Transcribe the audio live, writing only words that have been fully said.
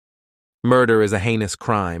Murder is a heinous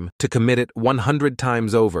crime. To commit it 100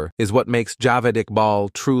 times over is what makes Javed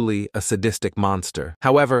Iqbal truly a sadistic monster.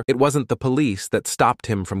 However, it wasn't the police that stopped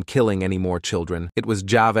him from killing any more children. It was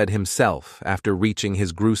Javed himself after reaching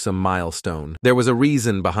his gruesome milestone. There was a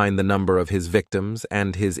reason behind the number of his victims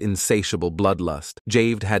and his insatiable bloodlust.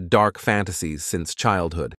 Javed had dark fantasies since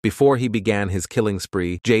childhood. Before he began his killing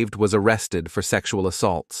spree, Javed was arrested for sexual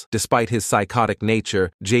assaults. Despite his psychotic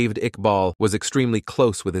nature, Javed Iqbal was extremely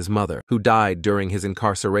close with his mother, who died during his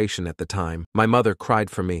incarceration at the time. "My mother cried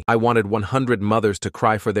for me. I wanted 100 mothers to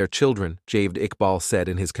cry for their children," Javed Iqbal said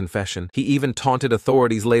in his confession. He even taunted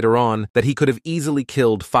authorities later on that he could have easily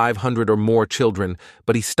killed 500 or more children,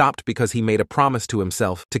 but he stopped because he made a promise to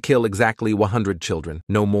himself to kill exactly 100 children,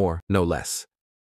 no more, no less.